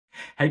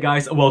Hey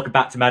guys, and welcome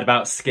back to Mad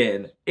About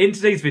Skin. In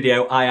today's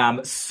video, I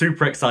am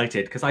super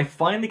excited because I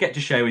finally get to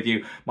share with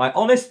you my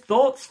honest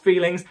thoughts,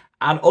 feelings,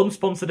 and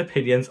unsponsored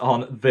opinions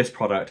on this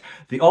product,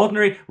 the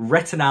Ordinary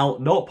Retinal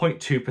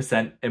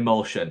 0.2%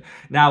 Emulsion.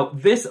 Now,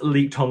 this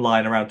leaked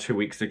online around 2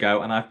 weeks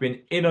ago, and I've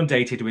been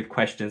inundated with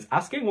questions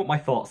asking what my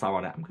thoughts are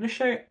on it. I'm going to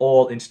share it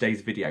all in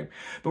today's video.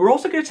 But we're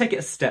also going to take it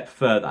a step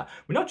further.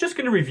 We're not just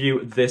going to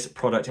review this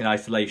product in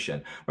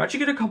isolation. We're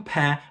actually going to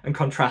compare and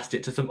contrast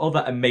it to some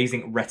other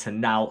amazing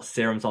retinal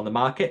serums on the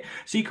market,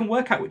 so you can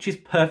work out which is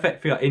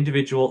perfect for your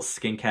individual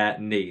skincare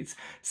needs.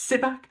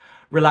 Sit back,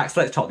 relax,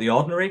 let's talk the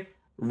Ordinary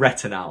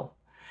Retinal.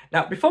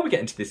 Now, before we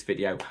get into this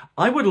video,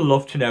 I would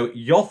love to know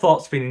your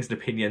thoughts, feelings, and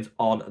opinions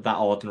on that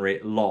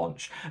Ordinary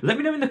launch. Let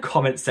me know in the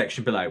comments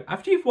section below.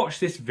 After you've watched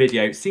this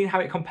video, seen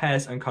how it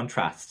compares and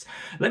contrasts,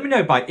 let me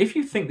know by if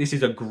you think this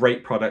is a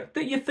great product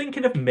that you're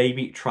thinking of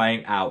maybe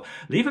trying out.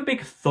 Leave a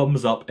big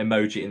thumbs up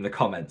emoji in the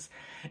comments.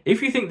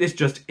 If you think this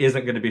just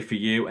isn't going to be for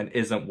you and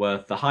isn't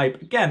worth the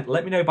hype, again,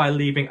 let me know by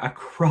leaving a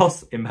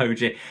cross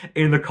emoji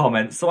in the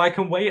comments so I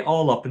can weigh it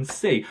all up and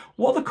see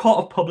what the court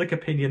of public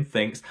opinion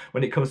thinks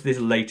when it comes to this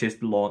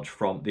latest launch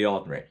from The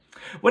Ordinary.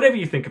 Whatever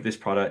you think of this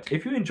product,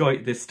 if you enjoy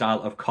this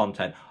style of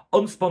content,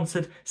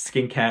 unsponsored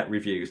skincare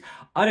reviews.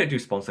 I don't do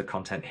sponsored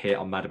content here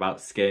on Mad About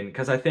Skin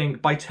because I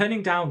think by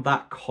turning down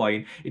that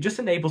coin, it just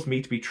enables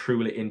me to be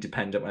truly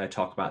independent when I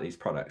talk about these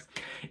products.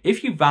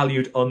 If you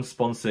valued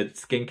unsponsored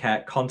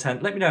skincare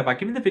content, let me know by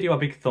giving the video a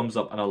big thumbs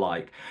up and a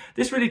like.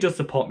 This really does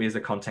support me as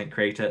a content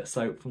creator,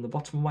 so from the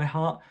bottom of my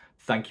heart,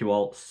 thank you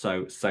all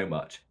so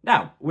much.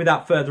 Now,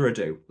 without further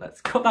ado,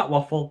 let's cut that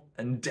waffle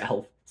and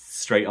delve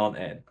straight on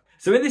in.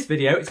 So in this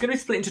video, it's going to be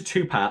split into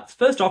two parts.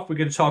 First off, we're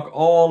going to talk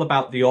all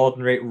about the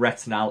Ordinary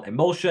Retinal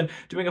Emulsion,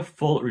 doing a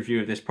full review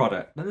of this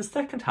product. Then the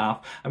second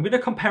half, I'm going to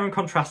compare and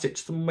contrast it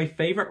to some of my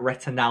favourite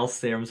retinal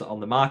serums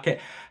on the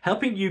market,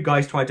 helping you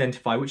guys to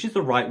identify which is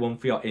the right one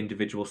for your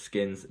individual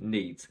skin's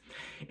needs.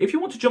 If you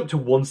want to jump to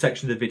one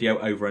section of the video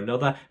over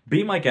another,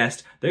 be my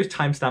guest. Those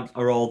timestamps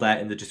are all there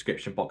in the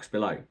description box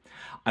below.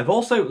 I've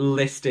also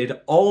listed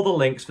all the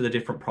links for the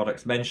different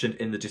products mentioned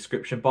in the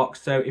description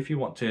box, so if you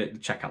want to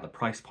check out the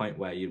price point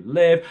where you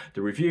live,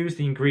 the reviews,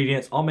 the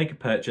ingredients, or make a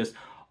purchase,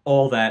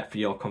 all there for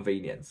your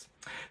convenience.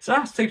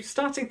 So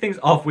starting things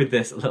off with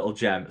this little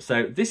gem.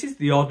 So this is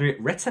the Ordinary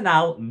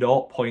Retinal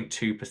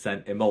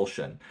 0.2%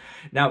 Emulsion.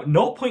 Now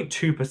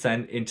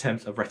 0.2% in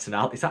terms of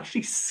retinal is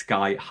actually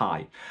sky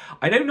high.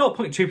 I know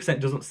 0.2%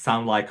 doesn't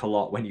sound like a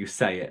lot when you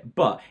say it,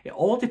 but it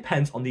all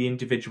depends on the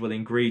individual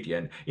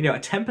ingredient. You know, a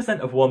 10%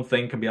 of one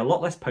thing can be a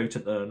lot less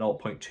potent than a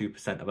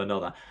 0.2% of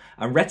another.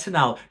 And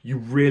retinal, you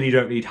really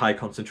don't need high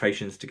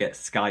concentrations to get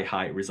sky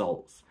high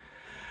results.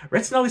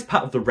 Retinol is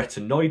part of the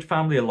retinoid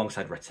family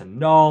alongside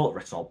retinol,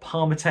 retinol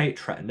palmitate,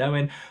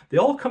 tretinoin. They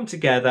all come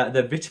together,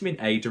 they're vitamin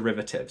A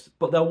derivatives,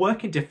 but they'll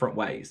work in different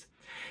ways.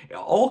 It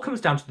all comes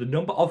down to the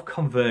number of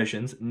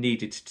conversions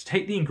needed to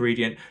take the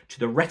ingredient to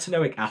the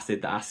retinoic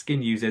acid that our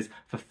skin uses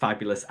for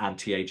fabulous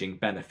anti-aging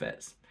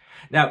benefits.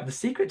 Now, the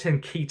secret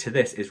and key to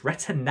this is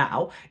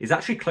retinal is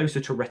actually closer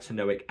to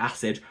retinoic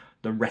acid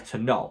than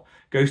retinol.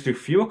 Goes through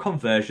fewer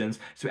conversions,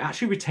 so it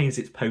actually retains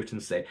its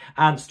potency.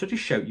 And studies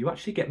show you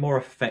actually get more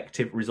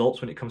effective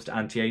results when it comes to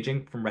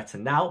anti-aging from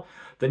retinal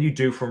than you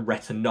do from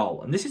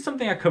retinol. And this is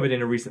something I covered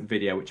in a recent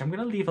video, which I'm going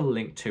to leave a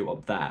link to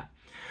up there.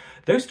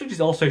 Those studies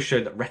also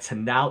show that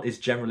retinal is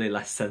generally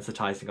less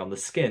sensitizing on the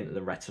skin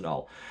than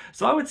retinol.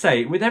 So I would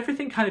say, with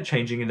everything kind of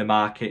changing in the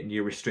market,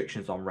 new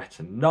restrictions on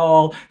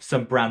retinol,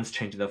 some brands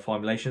changing their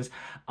formulations,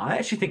 I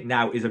actually think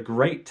now is a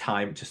great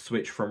time to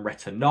switch from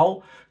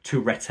retinol to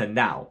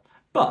retinal.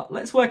 But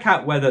let's work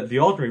out whether the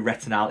Ordinary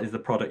Retinal is the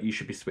product you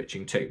should be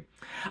switching to.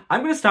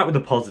 I'm going to start with the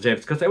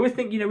positives because I always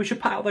think, we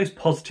should put out those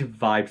positive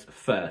vibes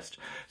first.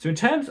 So in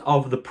terms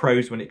of the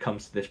pros when it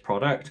comes to this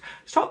product,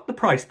 start with the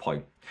price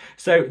point.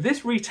 So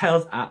this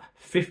retails at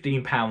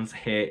 £15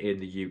 here in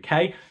the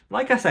UK.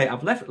 Like I say,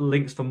 I've left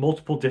links for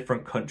multiple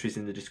different countries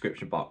in the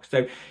description box.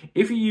 So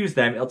if you use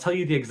them, it'll tell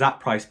you the exact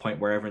price point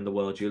wherever in the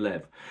world you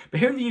live. But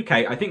here in the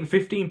UK, I think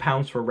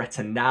 £15 for a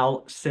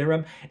retinal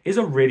serum is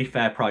a really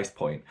fair price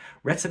point.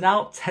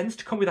 Retinal tends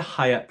to come with a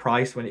higher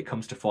price when it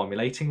comes to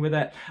formulating with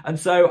it. And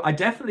so I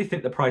definitely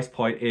think the price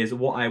point is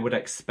what I would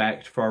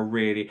expect for a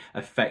really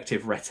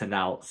effective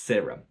retinal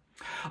serum.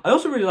 I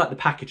also really like the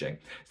packaging.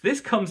 So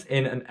this comes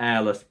in an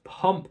airless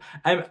pump.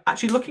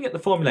 Actually, looking at the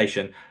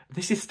formulation,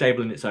 this is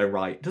stable in its own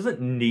right. It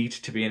doesn't need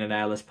to be in an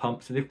airless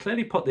pump, so they've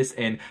clearly put this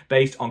in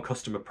based on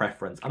customer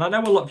preference. And I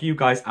know a lot of you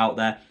guys out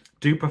there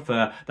do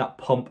prefer that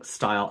pump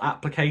style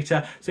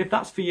applicator. So if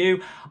that's for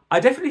you,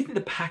 I definitely think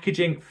the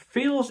packaging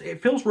feels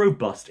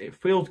robust, it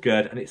feels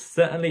good, and it's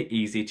certainly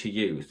easy to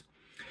use.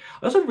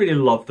 I also really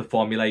love the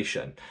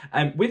formulation.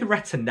 With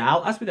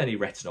retinal, as with any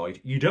retinoid,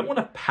 you don't want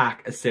to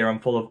pack a serum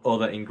full of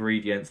other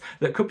ingredients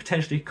that could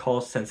potentially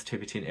cause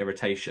sensitivity and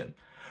irritation.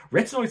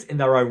 Retinoids in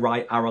their own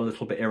right are a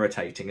little bit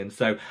irritating, and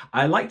so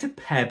I like to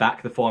pare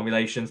back the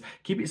formulations,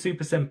 keep it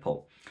super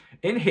simple.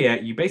 In here,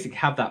 you basically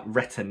have that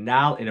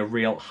retinal in a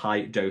real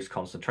high dose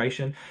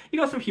concentration. You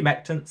got some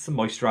humectants, some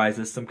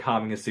moisturizers, some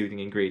calming and soothing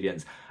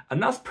ingredients,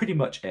 and that's pretty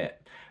much it.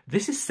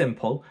 This is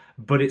simple,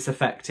 but it's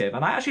effective,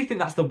 and I actually think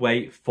that's the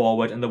way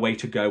forward and the way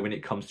to go when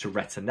it comes to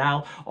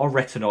retinal or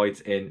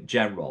retinoids in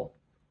general.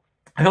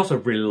 I also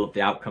really love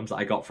the outcomes that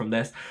I got from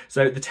this.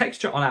 So the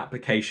texture on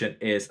application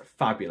is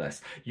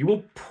fabulous. You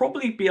will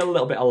probably be a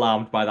little bit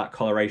alarmed by that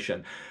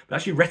coloration, but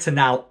actually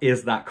retinal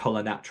is that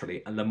color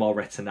naturally, and the more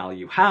retinal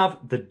you have,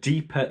 the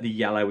deeper the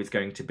yellow is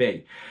going to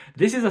be.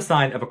 This is a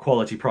sign of a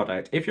quality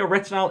product. If your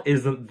retinal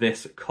isn't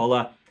this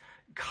color,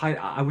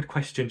 I would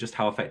question just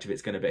how effective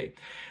it's going to be.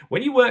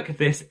 When you work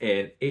this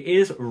in, it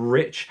is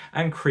rich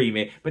and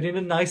creamy, but in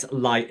a nice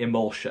light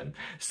emulsion.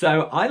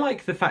 So I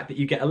like the fact that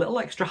you get a little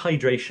extra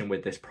hydration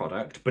with this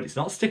product, but it's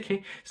not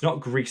sticky, it's not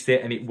greasy,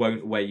 and it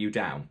won't weigh you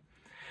down.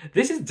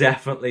 This is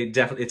definitely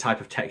a type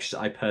of texture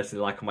I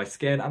personally like on my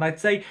skin, and I'd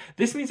say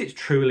this means it's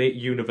truly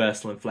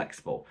universal and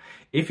flexible.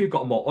 If you've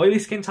got a more oily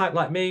skin type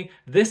like me,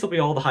 this will be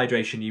all the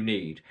hydration you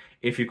need.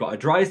 If you've got a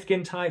dry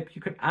skin type,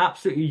 you can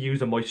absolutely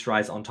use a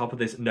moisturizer on top of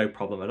this, no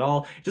problem at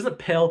all. It doesn't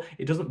pill,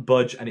 it doesn't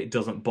budge, and it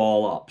doesn't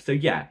ball up. So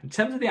yeah, in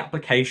terms of the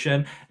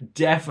application,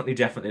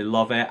 definitely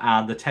love it,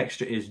 and the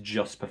texture is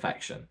just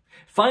perfection.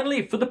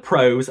 Finally, for the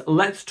pros,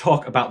 let's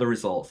talk about the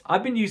results.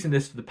 I've been using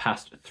this for the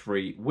past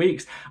 3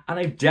 weeks, and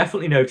I've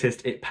definitely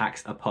noticed it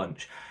packs a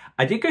punch.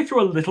 I did go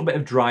through a little bit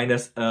of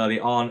dryness early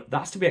on.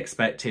 That's to be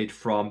expected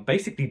from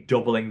basically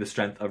doubling the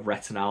strength of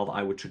retinol that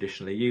I would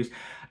traditionally use.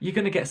 You're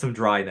going to get some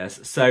dryness,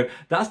 so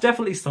that's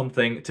definitely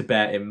something to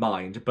bear in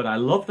mind. But I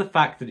love the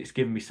fact that it's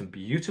given me some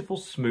beautiful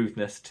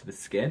smoothness to the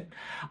skin.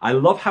 I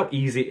love how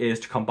easy it is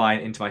to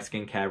combine into my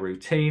skincare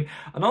routine.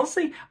 And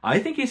honestly, I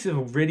think it's a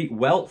really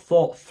well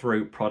thought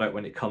through product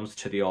when it comes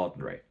to the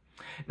Ordinary.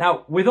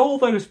 Now, with all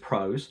those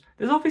pros,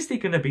 there's obviously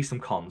going to be some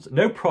cons.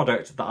 No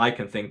product that I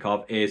can think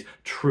of is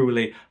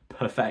truly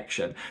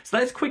perfection. So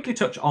let's quickly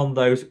touch on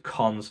those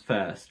cons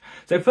first.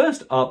 So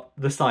first up,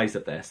 the size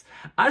of this.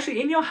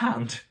 Actually, in your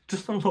hand,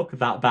 doesn't look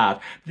that bad.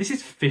 This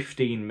is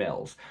 15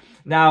 mils.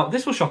 Now,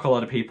 this will shock a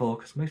lot of people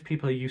because most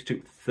people are used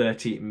to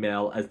 30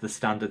 mil as the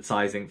standard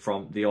sizing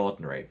from the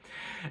Ordinary.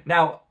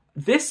 Now,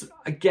 this,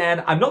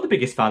 again, I'm not the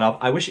biggest fan of.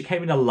 I wish it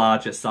came in a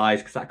larger size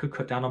because that could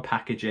cut down on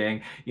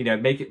packaging, you know,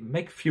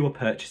 make fewer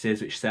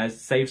purchases, which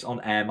saves on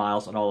air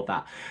miles and all of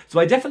that. So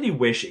I definitely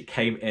wish it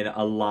came in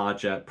a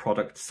larger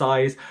product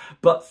size,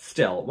 but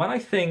still, when I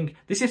think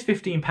this is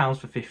 £15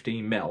 for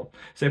 15 mil,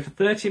 so for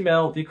 30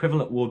 mil, the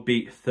equivalent would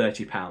be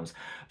 £30.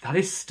 That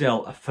is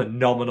still a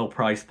phenomenal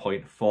price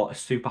point for a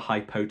super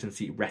high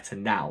potency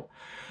retinal.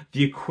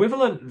 The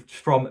equivalent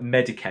from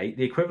Medicate,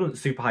 the equivalent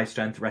super high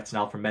strength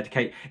retinal from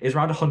Medicate is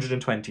around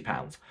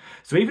 £120.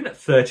 So even at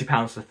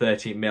 £30 for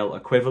 30 mil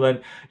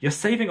equivalent, you're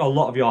saving a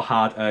lot of your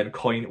hard-earned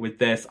coin with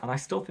this, and I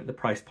still think the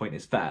price point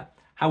is fair.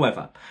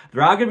 However,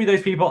 there are going to be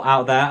those people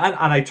out there, and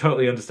I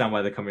totally understand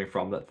where they're coming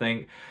from, that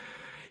think,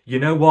 you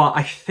know what,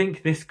 I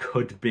think this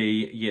could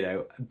be, you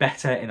know,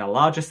 better in a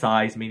larger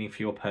size, meaning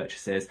fewer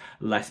purchases,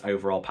 less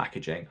overall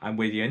packaging. I'm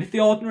with you. And if the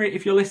Ordinary,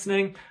 if you're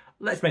listening,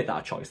 let's make that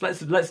a choice.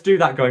 Let's do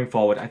that going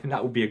forward. I think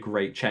that would be a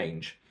great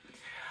change.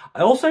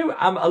 I also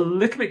am a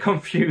little bit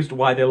confused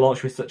why they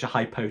launched with such a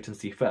high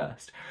potency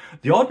first.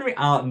 The Ordinary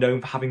are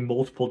known for having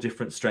multiple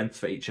different strengths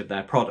for each of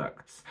their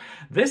products.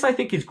 This, I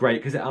think, is great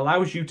because it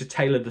allows you to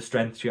tailor the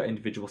strength to your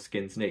individual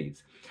skin's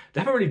needs.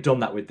 They haven't really done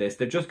that with this.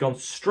 They've just gone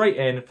straight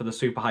in for the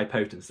super high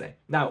potency.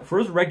 Now,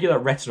 for us regular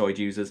retinoid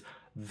users,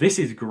 this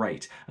is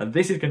great, and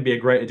this is going to be a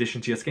great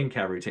addition to your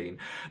skincare routine.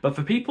 But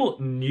for people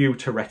new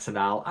to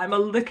retinal, I'm a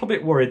little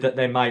bit worried that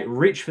they might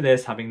reach for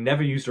this having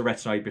never used a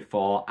retinoid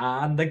before,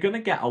 and they're going to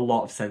get a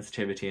lot of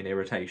sensitivity and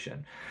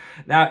irritation.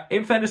 Now,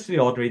 in fairness to the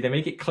Ordinary, they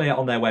make it clear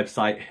on their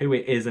website who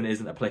it is and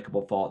isn't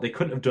applicable for. They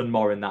couldn't have done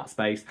more in that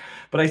space,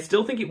 but I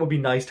still think it would be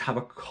nice to have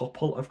a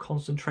couple of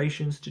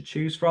concentrations to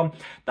choose from.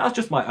 That's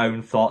just my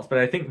own thoughts, but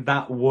I think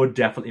that would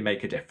definitely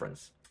make a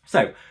difference.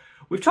 So,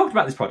 we've talked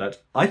about this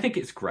product. I think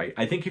it's great.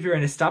 I think if you're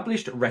an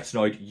established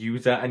retinoid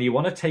user and you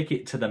want to take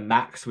it to the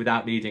max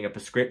without needing a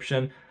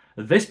prescription,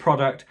 this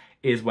product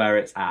is where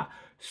it's at.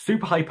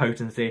 Super high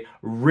potency,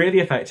 really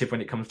effective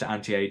when it comes to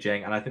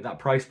anti-aging, and I think that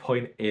price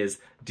point is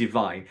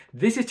divine.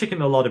 This is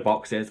ticking a lot of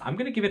boxes. I'm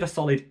going to give it a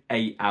solid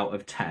 8 out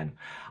of 10.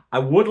 I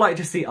would like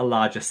to see a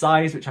larger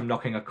size, which I'm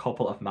knocking a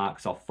couple of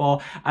marks off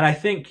for. And I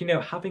think, you know,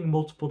 having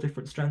multiple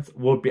different strengths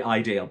would be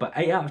ideal. But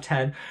 8 out of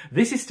 10,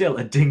 this is still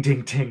a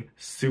ding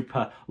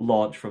super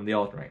launch from the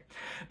Ordinary.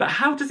 But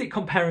how does it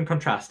compare and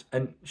contrast?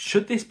 And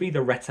should this be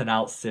the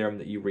retinal serum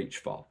that you reach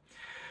for?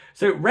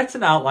 So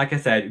retinal, like I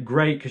said,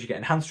 great because you get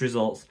enhanced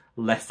results,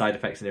 less side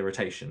effects and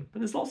irritation. But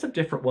there's lots of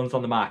different ones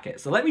on the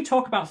market. So let me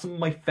talk about some of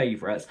my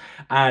favourites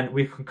and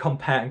we can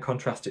compare and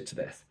contrast it to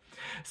this.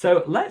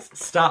 So let's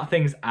start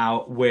things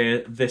out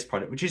with this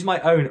product, which is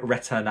my own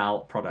retinal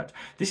product.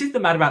 This is the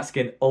Mad About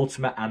Skin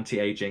Ultimate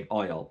Anti-Aging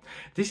Oil.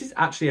 This is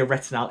actually a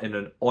retinal in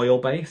an oil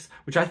base,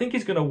 which I think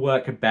is going to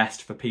work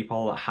best for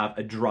people that have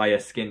a drier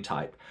skin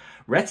type.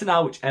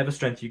 Retinal, whichever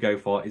strength you go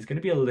for, is going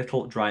to be a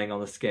little drying on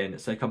the skin.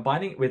 So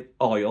combining it with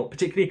oil,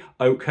 particularly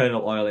oat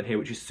kernel oil in here,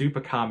 which is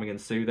super calming and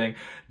soothing,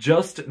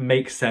 just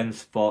makes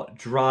sense for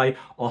dry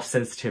or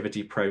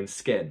sensitivity prone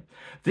skin.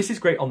 This is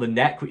great on the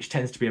neck, which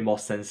tends to be a more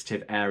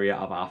sensitive area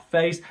of our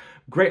face.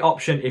 Great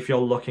option if you're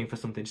looking for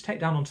something to take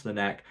down onto the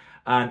neck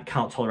and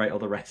can't tolerate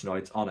other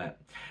retinoids on it.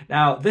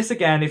 Now, this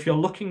again, if you're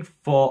looking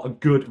for a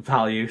good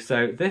value,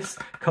 so this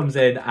comes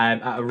in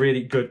at a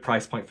really good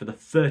price point for the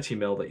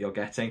 30ml that you're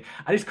getting,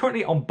 and it's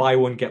currently on buy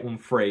one, get one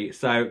free,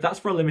 so that's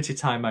for a limited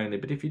time only.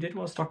 But if you did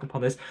want to stock up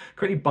on this,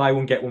 currently buy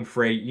one, get one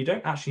free. You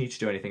don't actually need to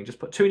do anything, just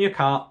put 2 in your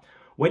cart.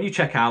 When you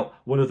check out,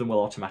 one of them will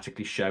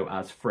automatically show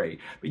as free.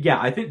 But yeah,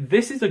 I think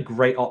this is a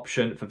great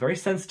option for very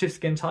sensitive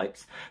skin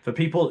types, for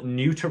people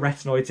new to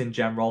retinoids in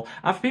general,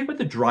 and for people with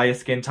the drier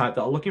skin type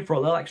that are looking for a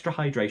little extra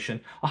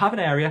hydration or have an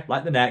area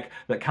like the neck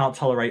that can't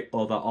tolerate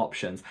other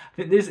options. I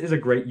think this is a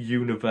great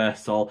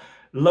universal,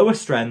 lower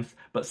strength,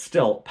 but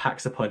still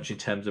packs a punch in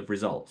terms of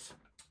results.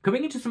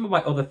 Coming into some of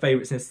my other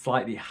favourites in a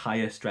slightly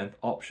higher strength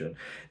option,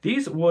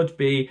 these would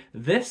be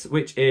this,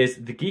 which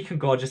is the Geek &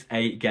 Gorgeous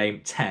A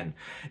Game 10.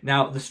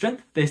 Now, the strength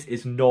of this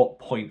is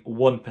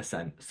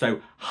 0.1%,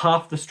 so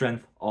half the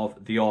strength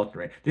of the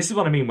Ordinary. This is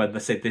what I mean when they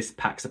say this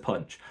packs a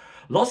punch.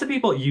 Lots of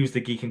people use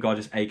the Geek &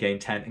 Gorgeous A Game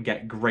 10 and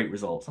get great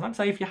results, and I'm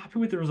saying if you're happy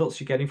with the results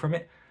you're getting from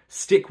it,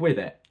 stick with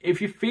it.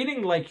 If you're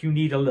feeling like you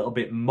need a little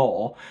bit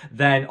more,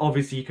 then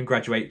obviously you can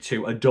graduate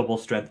to a double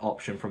strength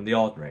option from the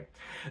Ordinary.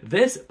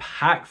 This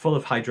pack full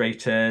of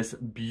hydrators,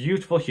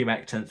 beautiful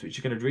humectants, which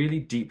are going to really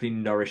deeply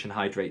nourish and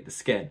hydrate the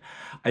skin.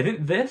 I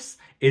think this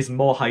is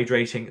more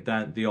hydrating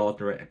than the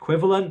Ordinary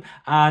equivalent,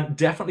 and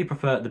definitely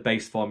prefer the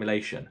base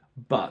formulation.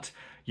 But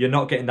you're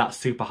not getting that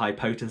super high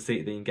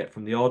potency that you can get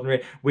from the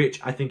Ordinary, which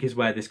I think is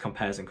where this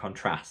compares and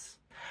contrasts.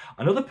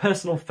 Another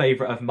personal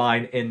favourite of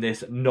mine in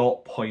this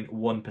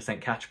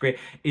 0.1% category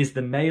is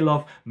the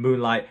Maylove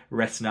Moonlight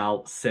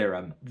Retinal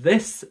Serum.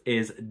 This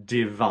is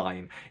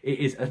divine. It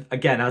is,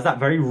 again, has that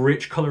very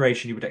rich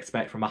coloration you would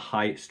expect from a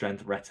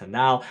high-strength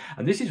retinal,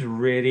 and this is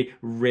really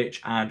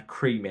rich and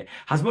creamy.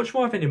 Has much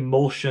more of an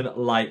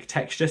emulsion-like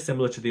texture,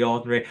 similar to the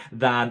Ordinary,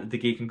 than the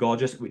Geek &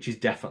 Gorgeous, which is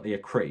definitely a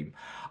cream.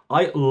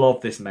 I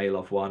love this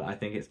Maylove one. I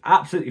think it's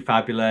absolutely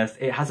fabulous.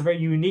 It has a very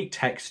unique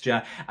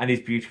texture and is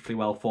beautifully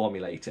well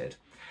formulated.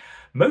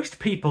 Most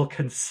people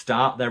can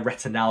start their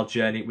retinal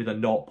journey with a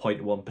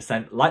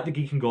 0.1%, like the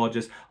Geek &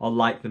 Gorgeous or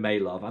like the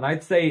Maylove. And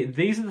I'd say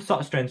these are the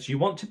sort of strengths you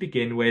want to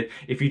begin with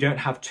if you don't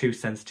have too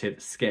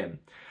sensitive skin.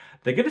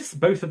 They're going to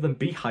both of them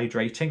be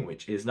hydrating,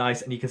 which is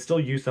nice, and you can still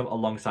use them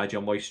alongside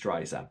your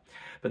moisturiser.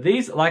 But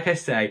these, like I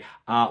say,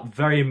 are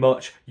very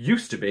much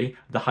used to be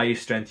the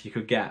highest strength you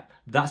could get.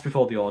 That's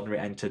before the Ordinary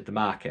entered the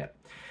market.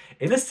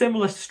 In a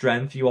similar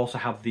strength, you also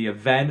have the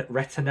Aven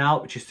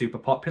Retinal, which is super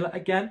popular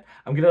again.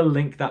 I'm going to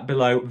link that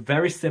below,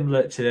 very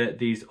similar to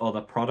these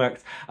other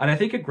products. And I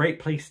think a great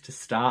place to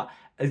start,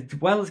 as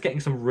well as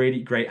getting some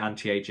really great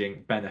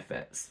anti-aging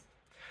benefits.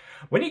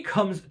 When it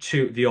comes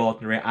to the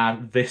Ordinary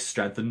and this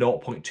strength, the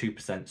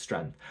 0.2%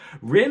 strength,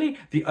 really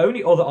the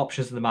only other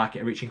options in the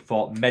market are reaching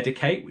for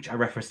Medicate, which I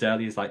referenced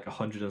earlier is like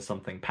 £100 and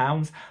something.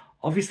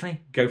 Obviously,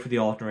 go for the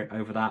Ordinary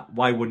over that.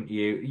 Why wouldn't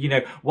you? You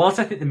know, whilst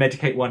I think the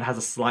Medicate one has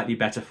a slightly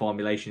better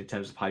formulation in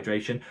terms of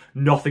hydration,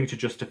 nothing to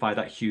justify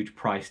that huge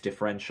price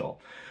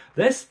differential.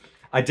 This,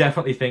 I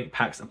definitely think,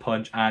 packs a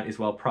punch and is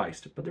well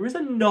priced. But there is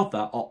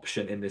another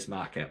option in this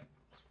market.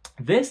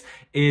 This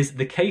is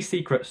the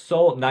K-Secret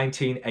Sol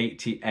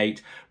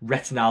 1988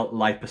 Retinal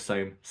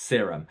Liposome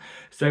Serum.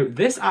 So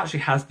this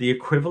actually has the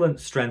equivalent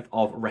strength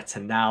of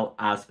Retinal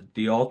as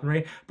the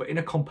Ordinary, but in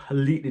a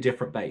completely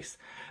different base.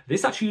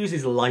 This actually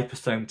uses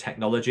liposome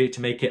technology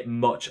to make it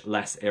much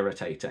less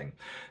irritating.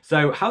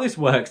 So how this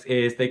works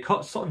is they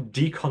sort of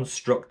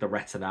deconstruct the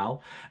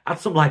retinal, add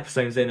some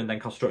liposomes in, and then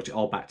construct it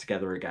all back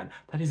together again.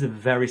 That is a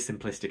very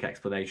simplistic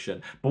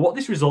explanation. But what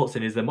this results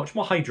in is a much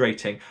more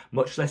hydrating,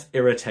 much less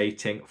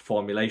irritating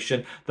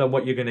formulation than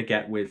what you're going to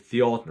get with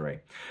the Ordinary.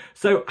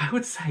 So I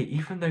would say,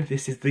 even though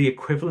this is the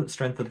equivalent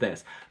strength of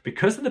this,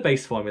 because of the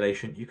base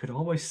formulation, you could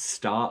almost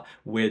start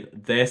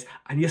with this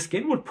and your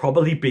skin would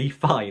probably be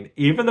fine.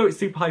 Even though it's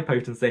super high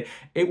potency,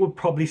 it would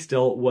probably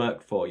still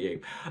work for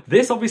you.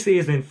 This obviously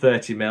is in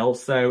 30ml,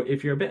 so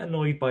if you're a bit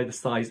annoyed by the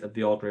size of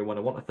the Ordinary one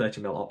and want a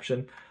 30ml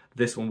option,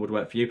 this one would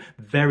work for you.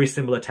 Very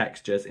similar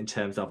textures in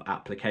terms of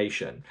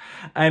application.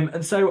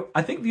 And so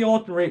I think the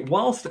Ordinary,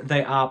 whilst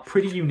they are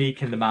pretty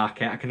unique in the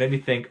market, I can only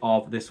think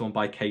of this one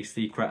by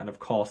K-Secret and of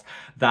course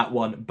that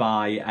one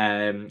by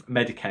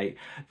Medicate.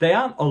 They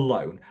aren't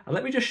alone. And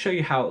let me just show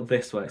you how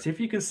this works. If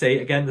you can see,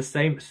 again, the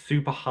same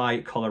super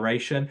high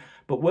coloration,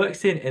 but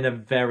works in a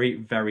very,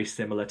 very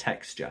similar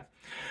texture.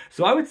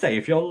 So I would say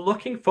if you're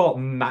looking for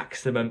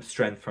maximum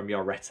strength from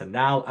your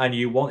retinal and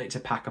you want it to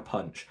pack a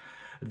punch,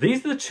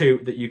 these are the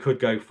two that you could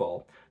go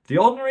for. The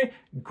Ordinary,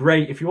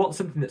 great if you want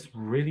something that's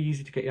really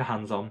easy to get your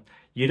hands on.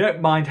 You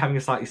don't mind having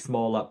a slightly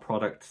smaller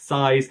product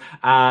size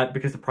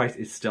because the price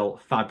is still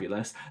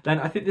fabulous, then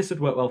I think this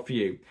would work well for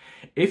you.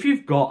 If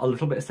you've got a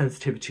little bit of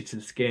sensitivity to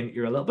the skin,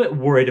 you're a little bit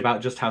worried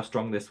about just how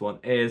strong this one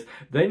is,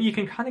 then you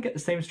can kind of get the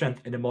same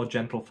strength in a more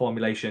gentle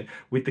formulation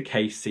with the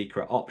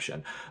K-Secret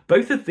option.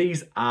 Both of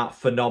these are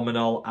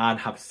phenomenal and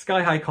have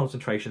sky-high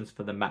concentrations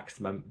for the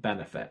maximum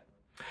benefit.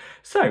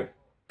 So,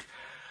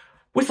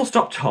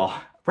 whistle-stop tour.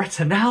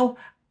 Retinal,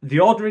 the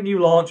Ordinary new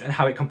launch and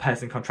how it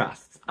compares and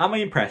contrasts. Am I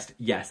impressed?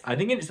 Yes. I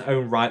think in its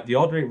own right, the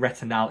Ordinary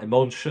Retinal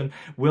Emulsion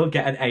will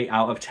get an 8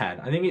 out of 10.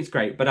 I think it's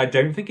great, but I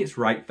don't think it's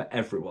right for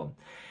everyone.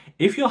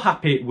 If you're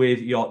happy with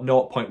your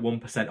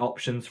 0.1%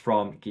 options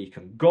from Geek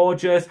and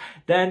Gorgeous,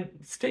 then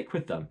stick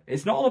with them.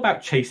 It's not all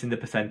about chasing the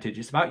percentage,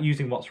 it's about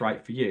using what's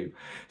right for you.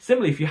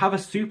 Similarly, if you have a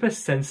super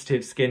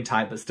sensitive skin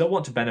type but still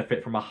want to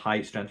benefit from a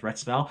high strength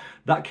retinol,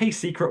 that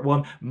K-Secret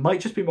one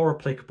might just be more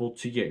applicable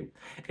to you.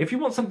 If you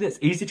want something that's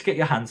easy to get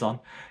your hands on,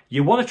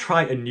 you want to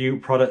try a new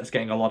product that's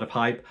getting a lot of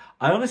hype,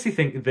 I honestly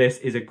think this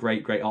is a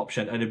great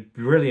option and a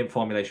brilliant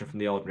formulation from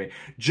the Ordinary.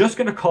 Just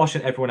going to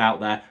caution everyone out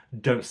there,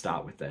 don't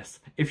start with this.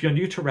 If you're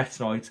new to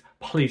retinoids,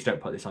 please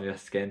don't put this on your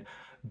skin.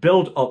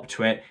 Build up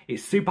to it.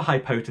 It's super high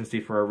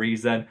potency for a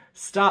reason.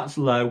 Start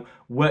low,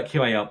 work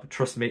your way up.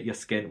 Trust me, your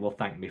skin will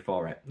thank me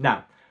for it.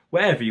 Now,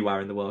 wherever you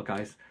are in the world,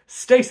 guys,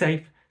 stay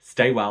safe,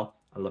 stay well,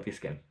 and love your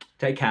skin.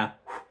 Take care.